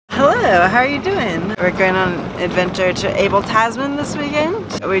Hello, how are you doing? We're going on an adventure to Abel Tasman this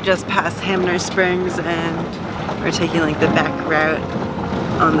weekend. We just passed Hamner Springs and we're taking like the back route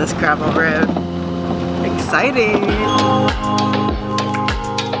on this gravel road. Exciting!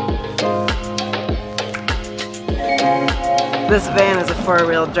 This van is a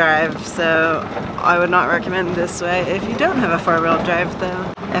four-wheel drive, so I would not recommend this way if you don't have a four-wheel drive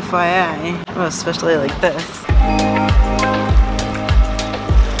though. FYI. Well, especially like this.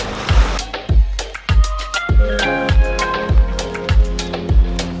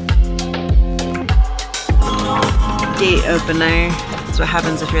 Gate opener. That's what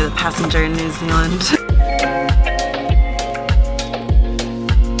happens if you're the passenger in New Zealand.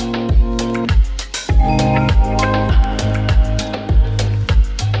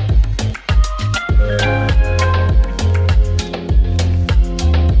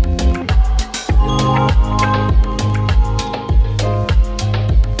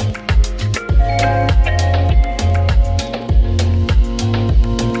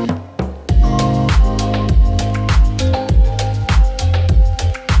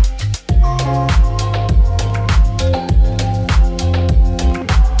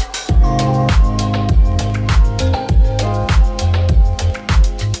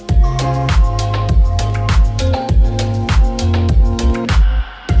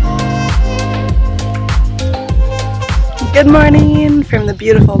 Good morning from the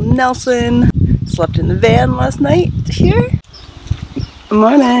beautiful Nelson. Slept in the van last night here. Good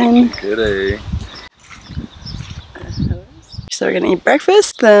morning. Good day. So we're gonna eat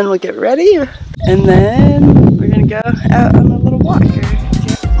breakfast, then we'll get ready, and then we're gonna go out on a little walk.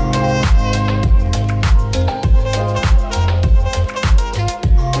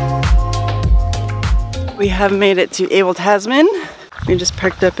 We have made it to Abel Tasman. We just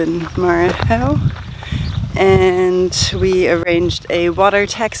parked up in Marahau. And we arranged a water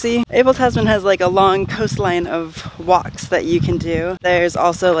taxi. Abel Tasman has like a long coastline of walks that you can do. There's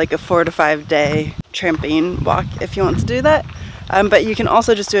also like a 4 to 5 day tramping walk if you want to do that. But you can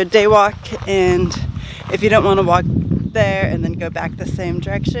also just do a day walk, and if you don't want to walk there and then go back the same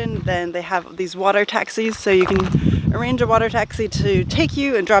direction, then they have these water taxis, so you can arrange a water taxi to take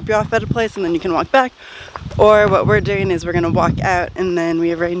you and drop you off at a place and then you can walk back. Or what we're doing is we're going to walk out and then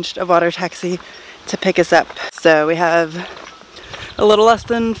we arranged a water taxi to pick us up. So we have a little less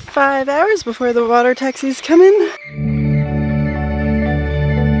than 5 hours before the water taxis come in.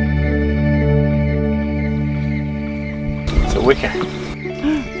 It's a wicker.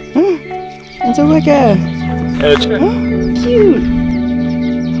 It's a wicker. Oh, cute.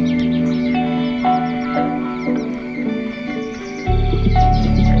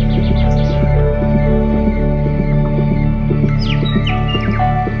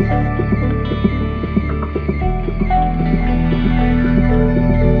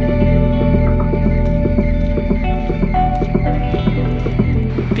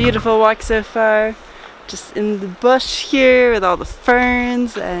 Beautiful walk so far, just in the bush here with all the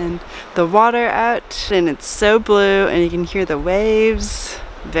ferns and the water out, and it's so blue and you can hear the waves.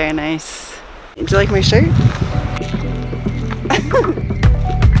 Very nice. Do you like my shirt?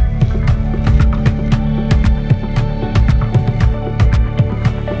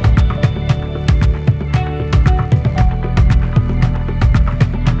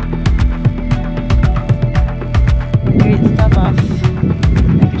 Great stop off.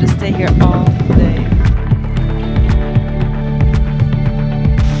 Stay here all day.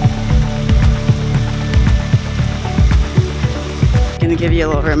 Gonna give you a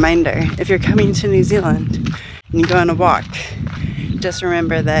little reminder. If you're coming to New Zealand and you go on a walk, just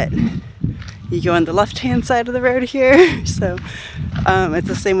remember that you go on the left-hand side of the road here. So it's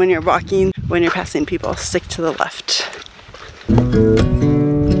the same when you're walking. When you're passing people, stick to the left.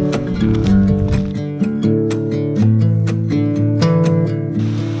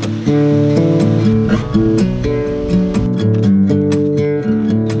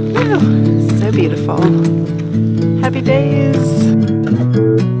 Beautiful. Happy days.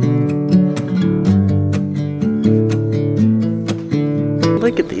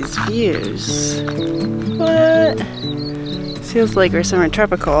 Look at these views. What? Feels like we're somewhere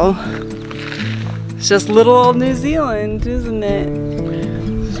tropical. It's just little old New Zealand, isn't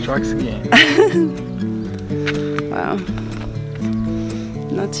it? Strikes again. Wow.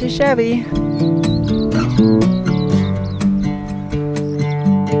 Not too shabby.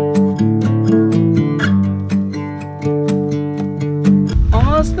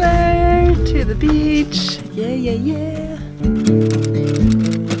 Almost there to the beach. Yeah, yeah, yeah.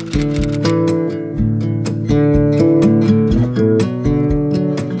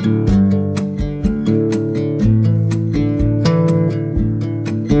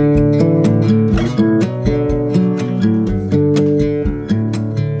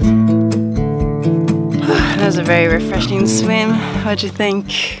 very refreshing swim. What'd you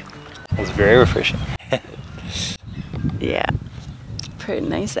think? It was very refreshing. Yeah, pretty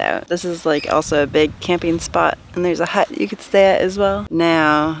nice out. This is like also a big camping spot, and there's a hut you could stay at as well.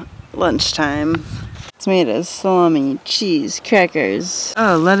 Now, lunchtime. Tomatoes, salami, cheese, crackers.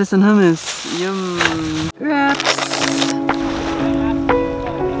 Oh, lettuce and hummus. Yum. Wraps.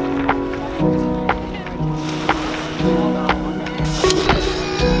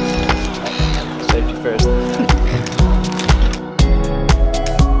 Safety first.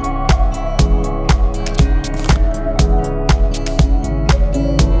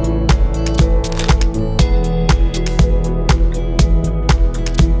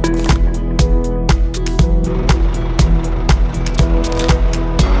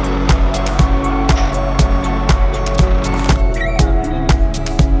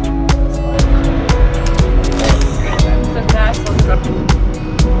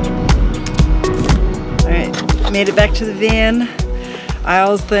 Made it back to the van. I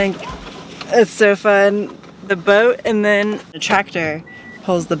always think it's so fun. The boat and then the tractor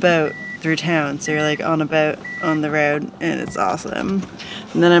pulls the boat through town. So you're like on a boat on the road and it's awesome.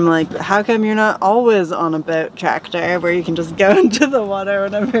 And then I'm like, how come you're not always on a boat tractor where you can just go into the water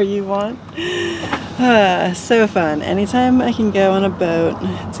whenever you want? So fun. Anytime I can go on a boat,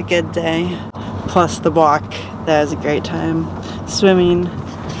 it's a good day. Plus the walk, that was a great time. Swimming.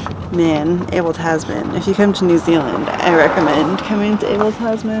 Man, Abel Tasman. If you come to New Zealand, I recommend coming to Abel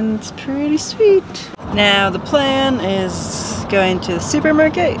Tasman. It's pretty sweet. Now the plan is going to the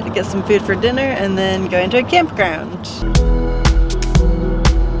supermarket to get some food for dinner and then going to a campground.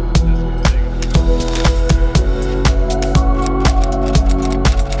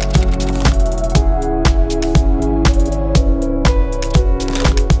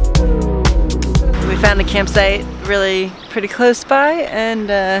 Found a campsite really pretty close by, and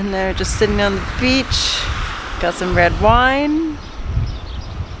now we're just sitting on the beach. Got some red wine.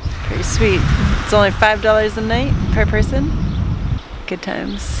 Pretty sweet. It's only $5 a night per person. Good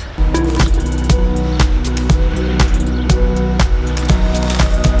times.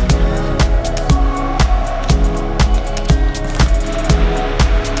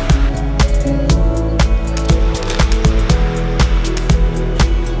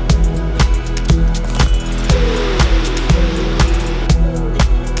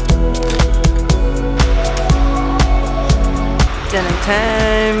 Dinner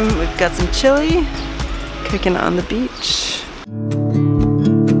time. We've got some chili cooking on the beach.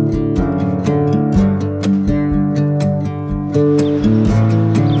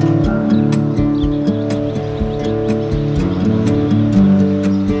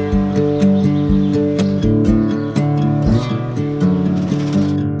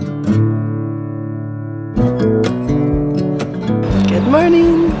 Good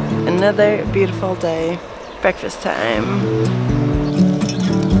morning. Another beautiful day. Breakfast time.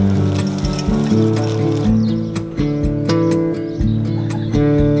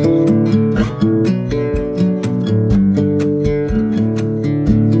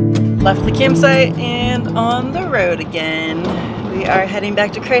 Left the campsite and on the road again. We are heading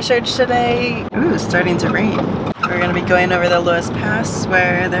back to Christchurch today. Ooh, it's starting to rain. We're gonna be going over the Lewis Pass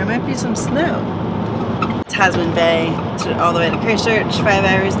where there might be some snow. Tasman Bay all the way to Christchurch, 5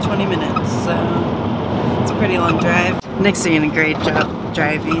 hours, 20 minutes. So it's a pretty long drive. Nick's doing a great job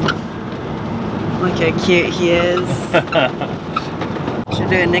driving. Look how cute he is. Should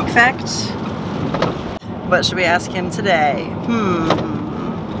we do a Nick fact? What should we ask him today?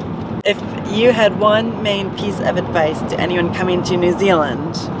 If you had one main piece of advice to anyone coming to New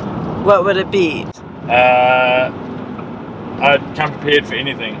Zealand, what would it be? I'd come prepared for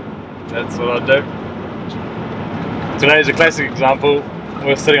anything. That's what I'd do. Today is a classic example.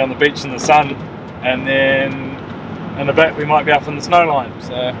 We're sitting on the beach in the sun, and then in a bit we might be up in the snow line. So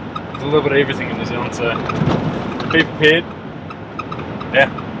there's a little bit of everything in New Zealand. So be prepared, yeah,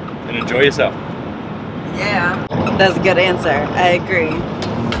 and enjoy yourself. Yeah, that's a good answer. I agree.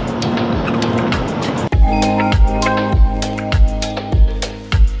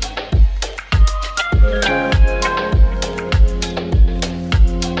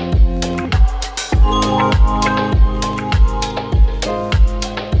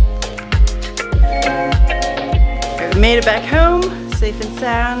 Made it back home, safe and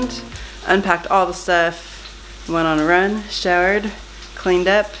sound, unpacked all the stuff, went on a run, showered, cleaned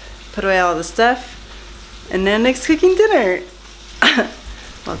up, put away all the stuff, and now Nick's cooking dinner.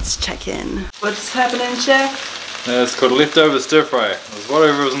 Let's check in. What's happening, Chef? It's called a leftover stir fry. It was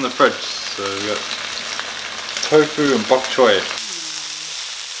whatever was in the fridge. So we got tofu and bok choy.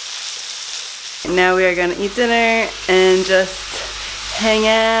 Now we are gonna eat dinner and just hang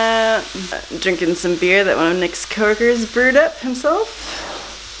out, drinking some beer that one of Nick's coworkers brewed up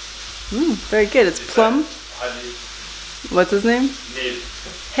himself. Very good. It's plum. What's his name? Ned.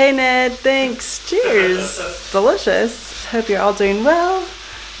 Hey Ned, thanks. Cheers. Delicious. Hope you're all doing well.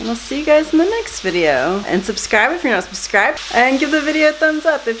 And I'll see you guys in the next video. And subscribe if you're not subscribed. And give the video a thumbs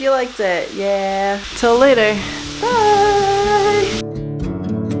up if you liked it. Yeah. Till later. Bye.